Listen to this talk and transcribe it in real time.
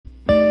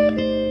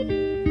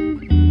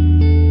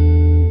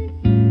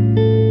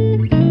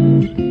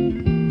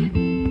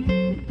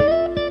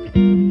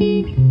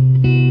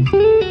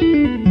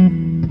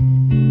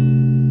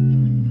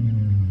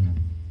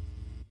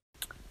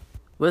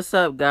What's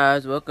up,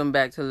 guys? Welcome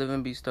back to Live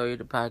and Be Story,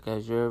 the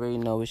podcast. You already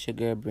know it's your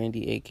girl,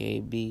 Brandy,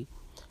 a.k.a. B.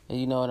 And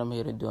you know what I'm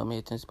here to do. I'm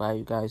here to inspire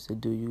you guys to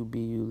do you, be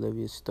you, live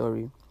your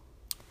story.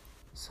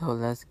 So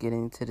let's get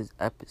into this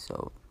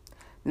episode.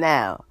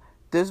 Now,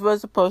 this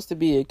was supposed to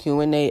be a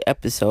Q&A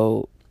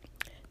episode,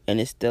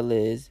 and it still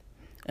is.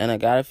 And I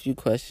got a few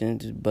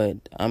questions, but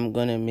I'm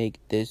going to make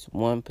this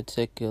one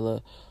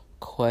particular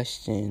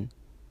question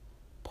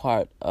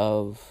part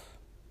of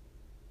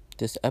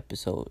this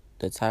episode,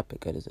 the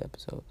topic of this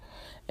episode.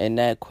 And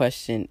that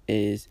question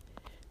is,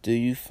 do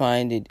you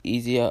find it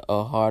easier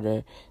or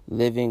harder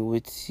living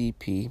with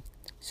CP,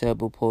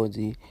 cerebral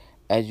palsy,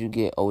 as you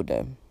get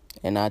older?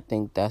 And I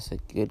think that's a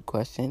good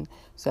question.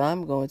 So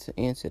I'm going to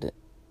answer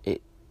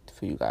it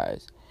for you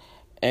guys.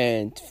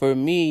 And for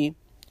me,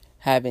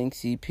 having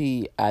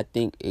CP, I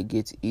think it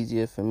gets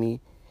easier for me.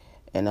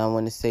 And I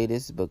want to say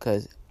this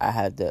because I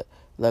have the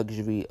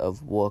luxury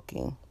of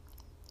walking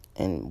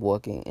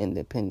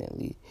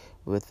independently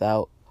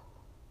without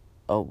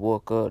a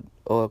walker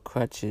or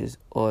crutches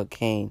or a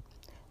cane.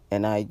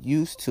 And I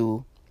used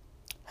to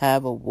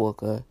have a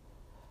walker,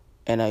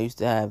 and I used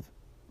to have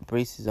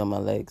braces on my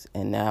legs,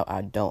 and now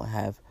I don't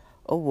have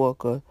a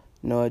walker,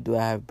 nor do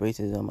I have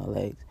braces on my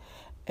legs.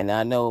 And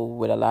I know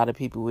with a lot of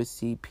people with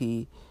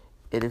CP,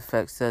 it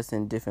affects us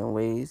in different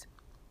ways.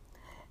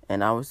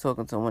 And I was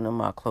talking to one of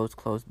my close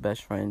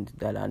best friends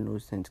that I knew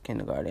since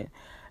kindergarten,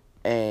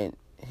 and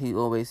he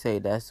always say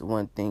that's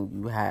one thing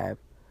you have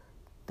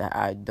that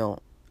I don't,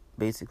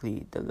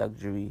 basically the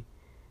luxury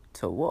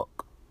to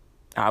walk.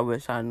 I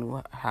wish I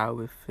knew how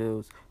it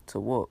feels to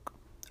walk.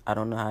 I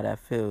don't know how that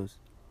feels.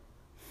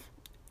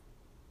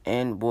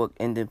 And walk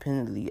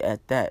independently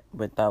at that,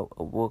 without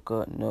a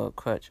walker, nor a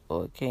crutch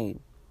or a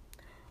cane.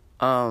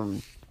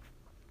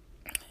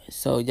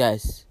 So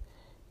yes,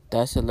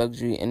 that's a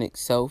luxury in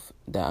itself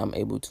that I'm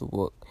able to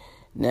walk.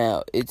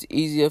 Now, it's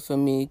easier for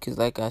me because,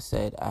 like I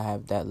said, I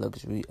have that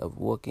luxury of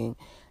walking,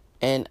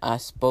 and I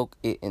spoke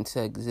it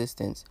into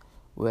existence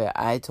where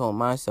I told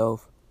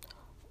myself,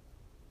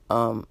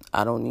 I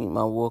don't need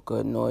my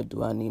walker, nor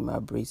do I need my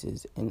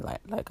braces. And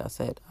like I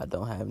said, I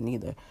don't have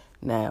neither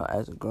now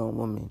as a grown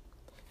woman.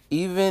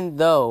 Even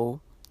though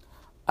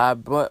I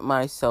brought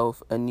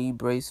myself a knee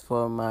brace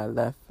for my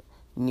left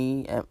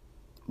knee,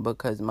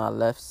 because my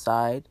left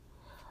side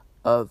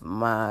of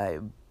my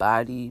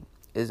body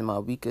is my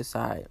weaker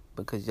side,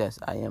 because yes,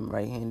 I am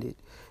right-handed.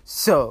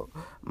 So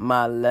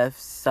my left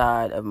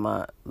side of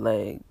my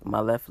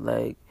left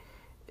leg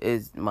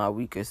is my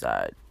weaker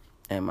side,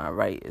 and my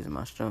right is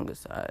my stronger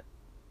side.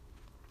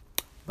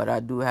 But I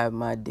do have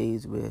my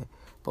days where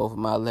both of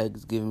my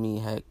legs give me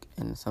heck,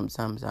 and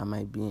sometimes I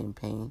might be in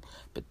pain.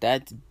 But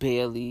that's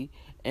barely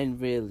and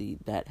rarely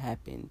that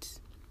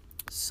happens.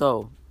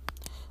 So,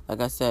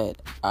 like I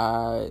said,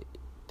 I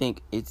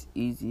think it's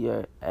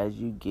easier as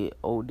you get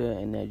older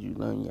and as you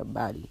learn your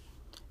body,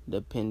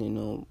 depending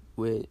on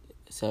where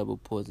cerebral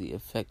palsy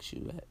affects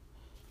you at.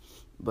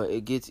 But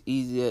it gets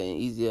easier and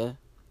easier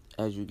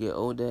as you get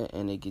older,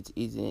 and it gets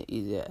easier and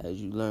easier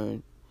as you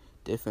learn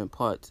different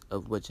parts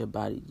of what your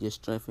body, your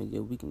strengths and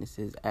your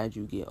weaknesses as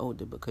you get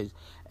older. Because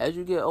as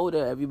you get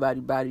older,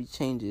 everybody's body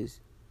changes.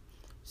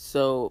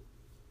 So,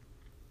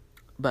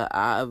 but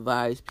I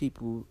advise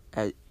people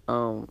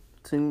to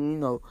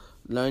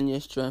learn your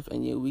strength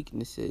and your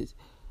weaknesses.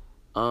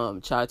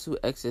 Try to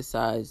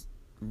exercise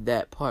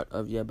that part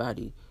of your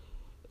body.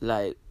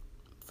 Like,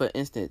 for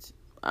instance,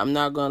 I'm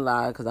not gonna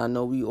lie, because I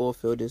know we all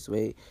feel this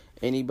way.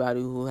 Anybody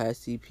who has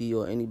CP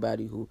or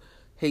anybody who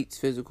hates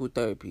physical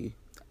therapy,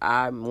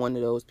 I'm one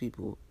of those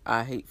people.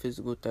 I hate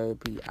physical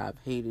therapy. I've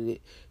hated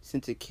it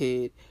since a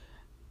kid.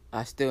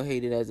 I still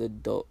hate it as an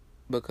adult,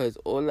 because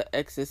all the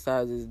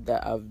exercises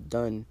that I've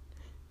done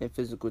in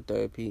physical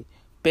therapy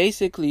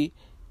basically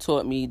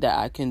taught me that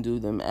I can do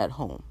them at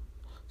home.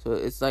 So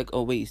it's like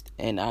a waste.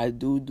 And I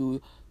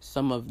do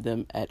some of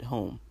them at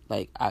home.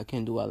 Like, I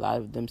can do a lot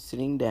of them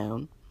sitting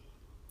down.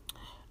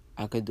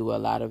 I could do a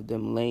lot of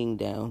them laying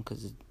down,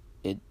 because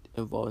it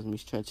involves me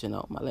stretching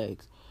out my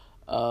legs.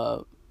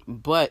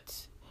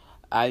 But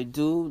I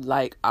do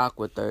like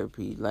aqua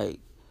therapy. Like,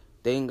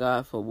 thank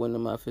God for one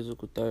of my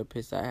physical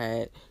therapists I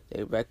had.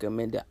 They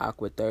recommended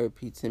aqua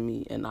therapy to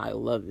me, and I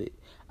love it.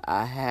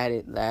 I had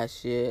it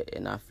last year,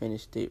 and I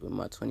finished it with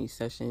my 20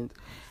 sessions.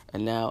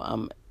 And now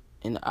I'm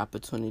in the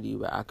opportunity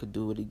where I could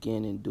do it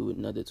again and do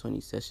another 20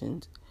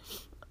 sessions.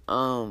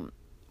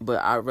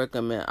 But I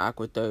recommend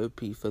aqua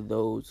therapy for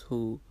those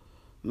who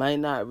might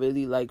not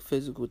really like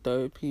physical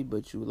therapy,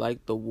 but you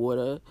like the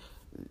water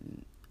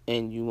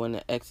and you want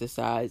to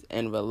exercise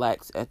and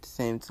relax at the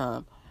same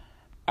time.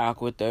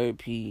 Aqua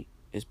therapy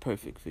is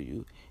perfect for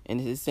you. And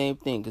it's the same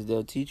thing, because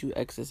they'll teach you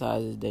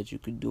exercises that you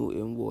could do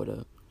in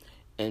water.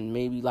 And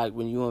maybe like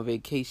when you're on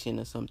vacation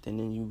or something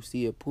and you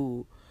see a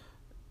pool,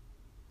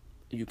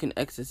 you can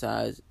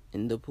exercise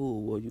in the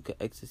pool, or you can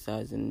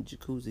exercise in the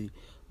jacuzzi,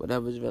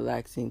 whatever's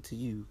relaxing to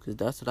you, because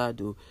that's what I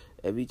do.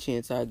 Every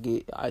chance I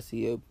get, I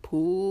see a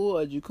pool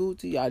or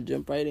jacuzzi, I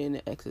jump right in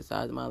and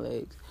exercise my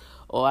legs.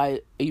 Or I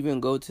even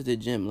go to the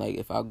gym. Like,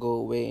 if I go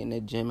away and the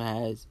gym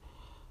has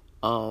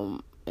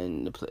an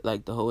and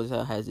like the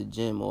hotel has a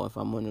gym, or if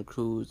I'm on a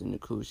cruise and the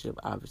cruise ship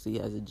obviously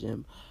has a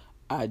gym,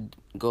 I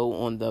go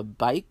on the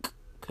bike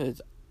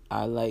because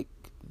I like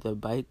the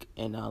bike,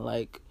 and I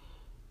like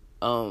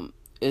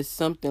it's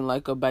something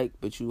like a bike,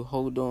 but you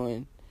hold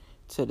on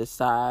to the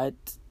side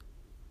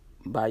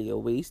by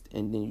your waist,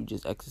 and then you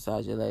just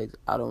exercise your legs.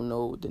 I don't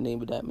know the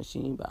name of that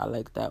machine, but I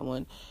like that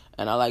one.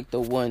 And I like the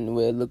one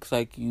where it looks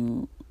like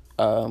you're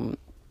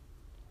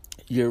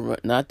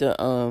not the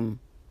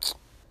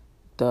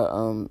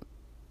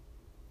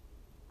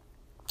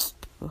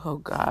oh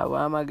god,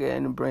 why am I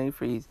getting a brain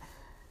freeze?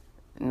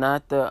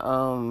 Not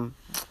the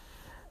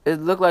it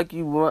looked like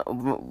you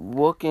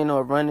walking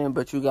or running,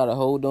 but you gotta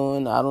hold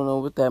on. I don't know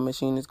what that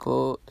machine is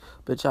called,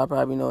 but y'all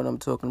probably know what I'm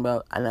talking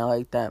about, and I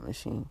like that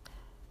machine.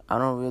 I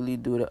don't really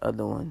do the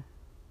other one.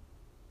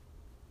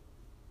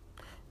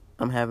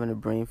 I'm having a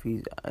brain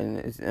freeze, and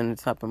it's in the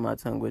top of my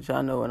tongue, but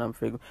y'all know what I'm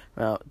figuring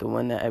out. The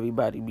one that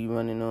everybody be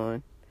running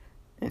on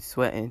and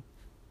sweating.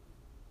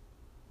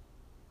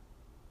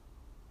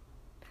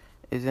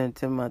 It's in the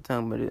tip of my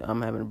tongue, but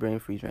I'm having a brain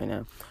freeze right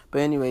now. But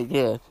anyway,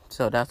 yeah,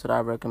 so that's what I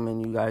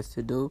recommend you guys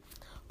to do.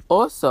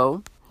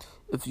 Also,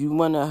 if you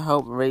want to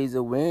help raise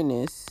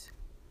awareness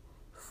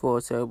for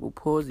cerebral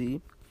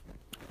palsy,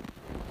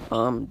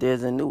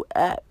 there's a new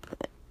app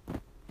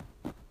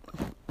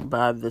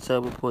by the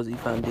Cerebral Palsy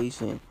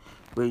Foundation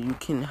where you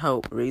can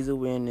help raise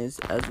awareness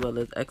as well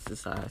as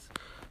exercise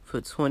for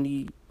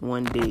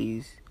 21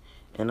 days.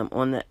 And I'm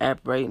on the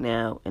app right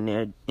now, and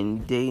they're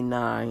in day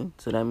 9,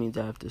 so that means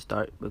I have to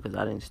start because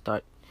I didn't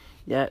start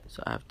yet,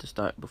 so I have to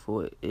start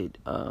before it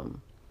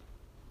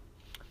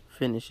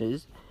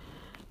finishes.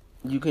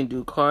 You can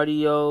do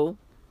cardio,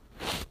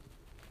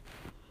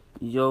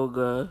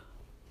 yoga,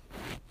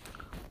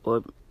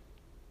 or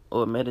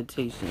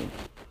meditation.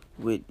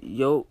 With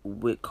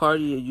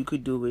cardio, you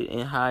could do it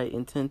in high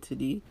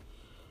intensity.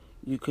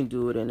 You can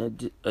do it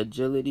in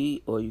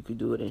agility, or you could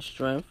do it in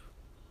strength.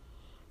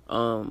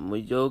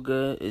 With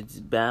yoga, it's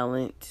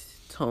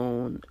balance,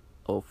 tone,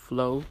 or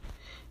flow.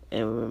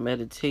 And with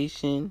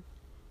meditation,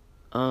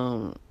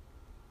 when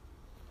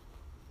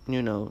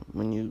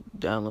you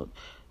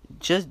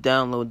just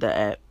download the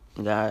app,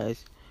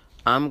 guys.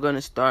 I'm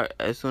gonna start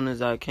as soon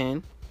as I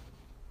can.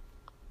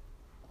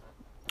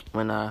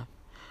 When I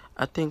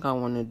think I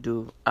want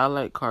to I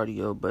like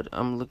cardio, but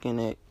I'm looking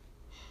at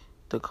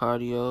the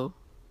cardio.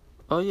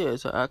 Oh yeah,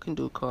 so I can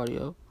do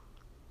cardio.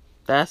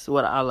 That's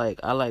what I like.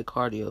 I like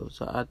cardio,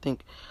 so I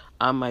think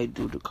I might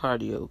do the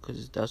cardio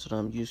because that's what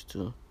I'm used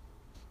to.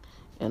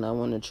 And I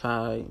want to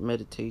try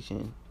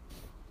meditation.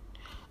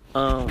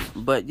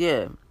 But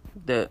yeah,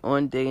 the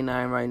on day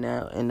 9 right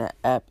now, and the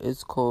app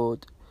is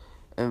called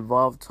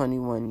Involve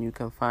 21. You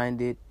can find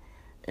it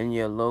in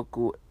your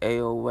local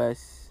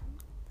AOS,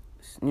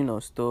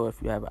 store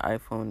if you have an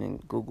iPhone,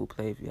 and Google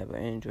Play if you have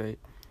an Android.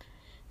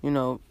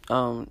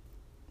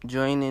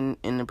 Join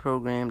in the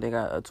program. They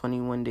got a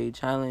 21-day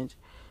challenge.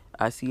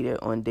 I see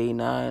that on day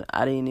 9.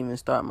 I didn't even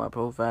start my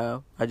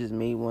profile. I just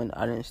made one.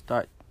 I didn't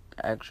start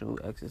the actual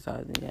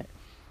exercising yet.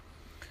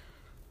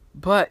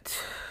 But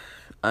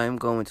I'm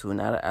going to.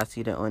 Now that I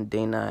see that on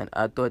day 9,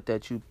 I thought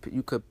that you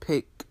could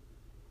pick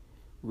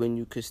when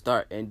you could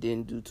start and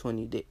then do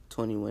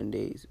 21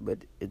 days. But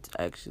it's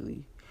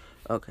actually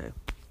okay.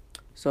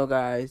 So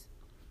guys,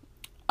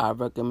 I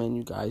recommend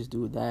you guys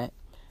do that.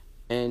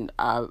 And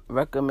I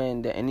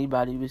recommend that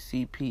anybody with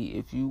CP,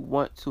 if you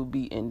want to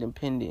be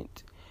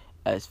independent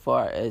as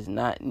far as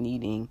not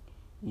needing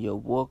your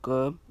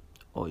walker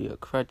or your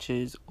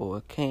crutches or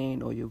a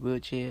cane or your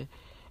wheelchair,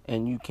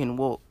 and you can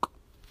walk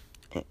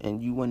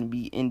and you want to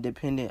be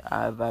independent,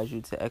 I advise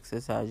you to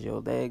exercise your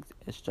legs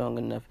as strong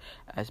enough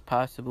as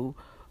possible.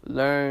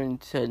 Learn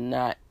to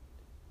not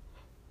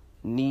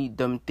need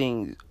them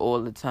things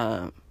all the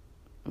time.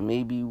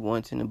 Maybe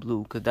once in a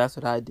blue, because that's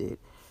what I did.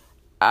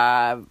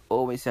 I've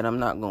always said I'm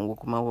not going to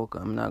walk with my walker.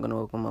 I'm not going to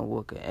walk with my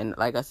walker. And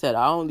like I said,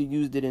 I only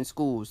used it in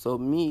school. So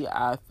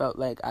I felt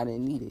like I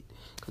didn't need it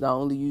because I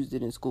only used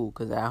it in school,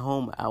 because at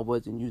home I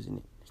wasn't using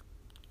it.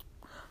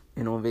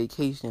 And on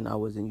vacation I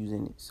wasn't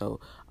using it.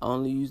 So I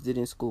only used it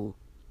in school.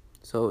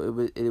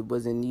 So it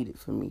wasn't needed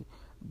for me.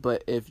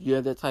 But if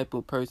you're the type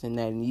of person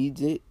that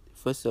needs it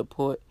for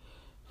support,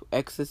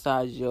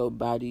 exercise your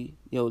body,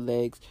 your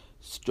legs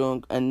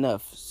strong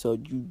enough so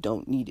you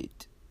don't need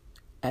it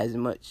as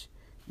much.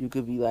 You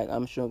could be like,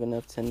 I'm strong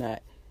enough to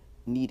not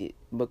need it.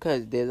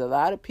 Because there's a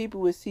lot of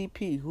people with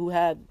CP who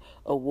have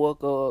a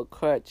walker or a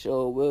crutch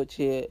or a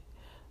wheelchair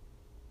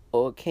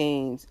or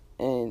canes,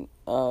 and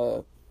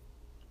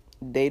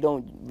they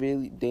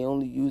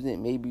only use it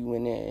maybe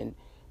when they're in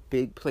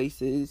big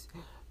places,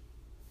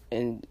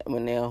 and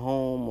when they're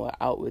home or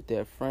out with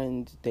their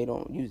friends, they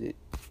don't use it.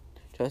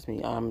 Trust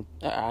me,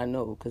 I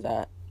know,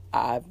 because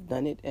I've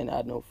done it, and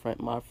I know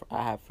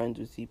I have friends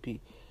with CP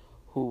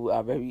who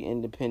are very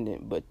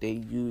independent, but they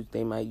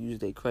might use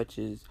their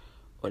crutches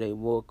or they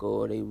walker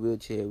or they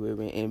wheelchair when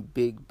we're in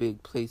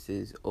big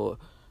places, or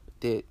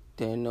they're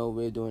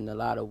nowhere doing a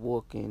lot of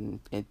walking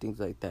and things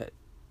like that.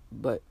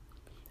 But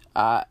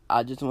I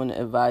just want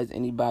to advise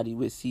anybody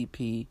with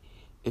CP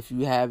if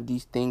you have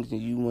these things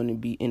and you want to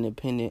be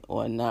independent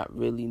or not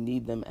really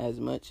need them as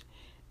much,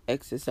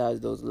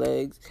 exercise those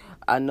legs.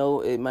 I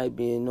know it might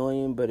be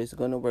annoying, but it's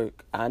gonna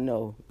work. I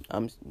know.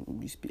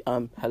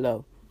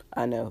 Hello.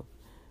 I know.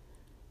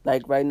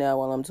 Like right now,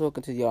 while I'm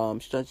talking to y'all, I'm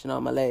stretching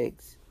out my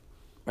legs.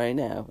 Right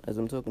now, as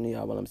I'm talking to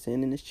y'all, while I'm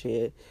sitting in this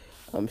chair,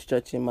 I'm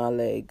stretching my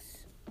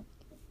legs.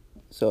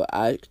 So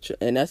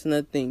and that's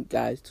another thing,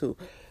 guys, too.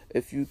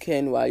 If you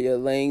can, while you're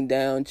laying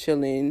down,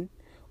 chilling,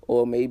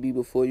 or maybe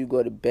before you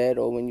go to bed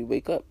or when you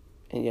wake up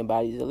and your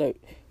body's alert,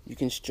 you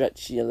can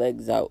stretch your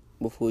legs out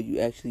before you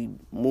actually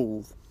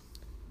move.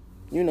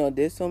 You know,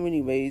 there's so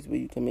many ways where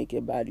you can make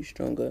your body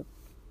stronger.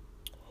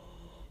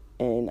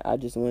 And I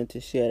just wanted to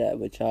share that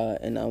with y'all.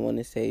 And I want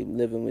to say,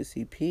 living with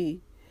CP,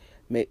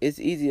 it's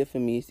easier for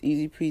me. It's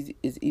easy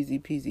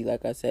peasy,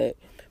 like I said.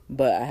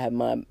 But I have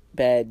my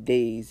bad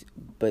days.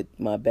 But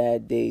my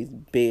bad days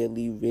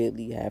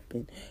rarely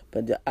happen.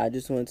 But I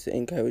just want to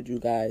encourage you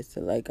guys to,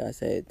 like I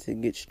said, to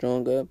get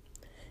stronger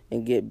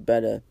and get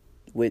better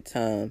with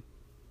time.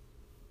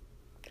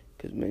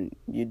 Because when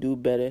you do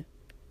better,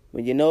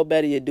 when you know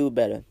better, you do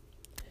better.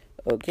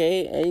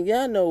 Okay? And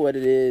y'all know what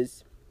it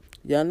is.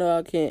 Y'all know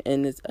I can't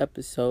end this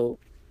episode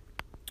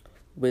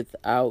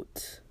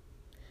without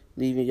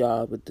leaving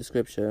y'all with the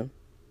scripture.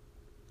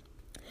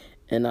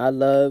 And I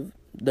love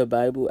the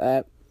Bible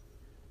app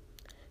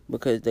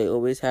because they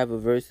always have a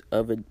verse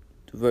of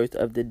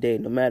the day.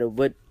 No matter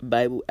what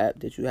Bible app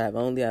that you have. I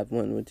only have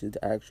one, which is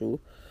the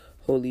actual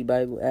Holy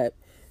Bible app.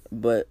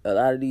 But a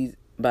lot of these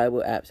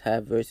Bible apps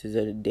have verses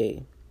of the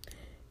day.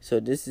 So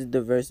this is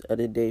the verse of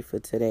the day for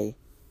today,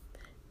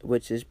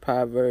 which is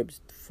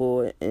Proverbs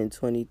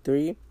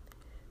 4:23.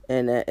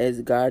 And that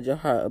is, guard your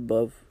heart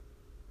above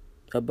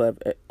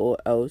all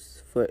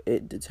else, for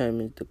it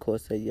determines the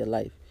course of your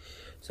life.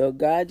 So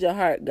guard your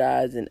heart,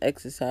 guys, and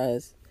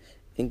exercise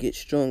and get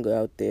stronger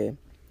out there.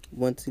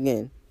 Once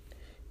again,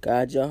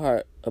 guard your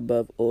heart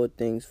above all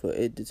things, for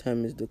it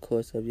determines the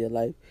course of your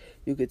life.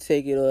 You could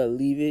take it or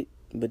leave it,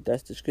 but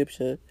that's the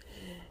scripture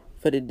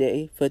for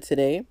today.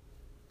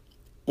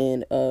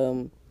 And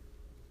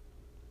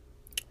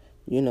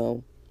you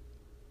know,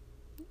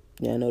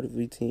 yeah, I know the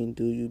routine.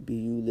 Do you, be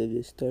you, live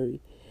your story.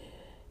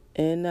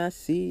 And I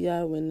see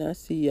y'all when I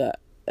see y'all.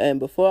 And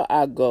before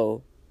I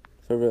go,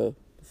 for real,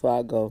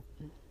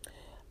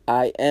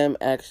 I am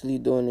actually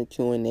doing a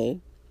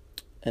Q&A.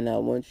 And I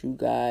want you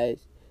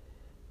guys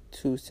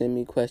to send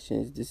me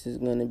questions. This is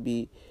going to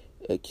be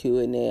a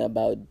Q&A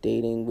about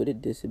dating with a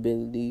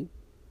disability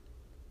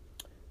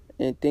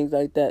and things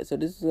like that. So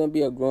this is going to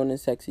be a grown and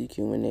sexy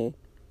Q&A.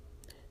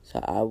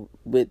 So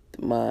with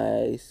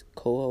my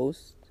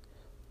co-host,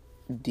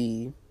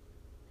 D.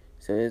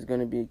 So there's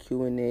going to be a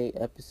Q&A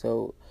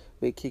episode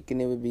with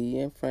Kicking It With B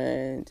and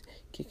Friends.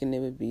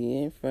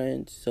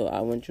 So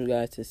I want you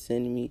guys to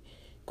send me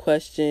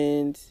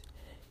questions.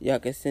 Y'all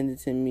can send it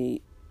to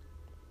me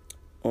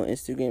on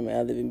Instagram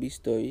at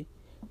LivingBStory.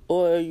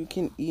 Or you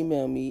can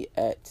email me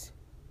at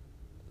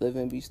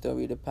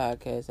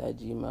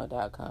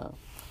livingbstorythepodcast@gmail.com.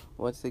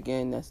 Once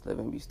again, that's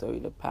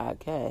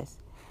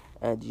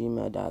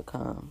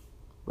livingbstorythepodcast@gmail.com.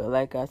 But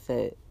like I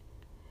said,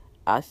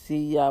 I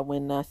see y'all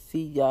when I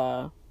see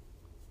y'all.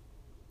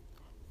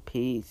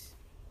 Peace.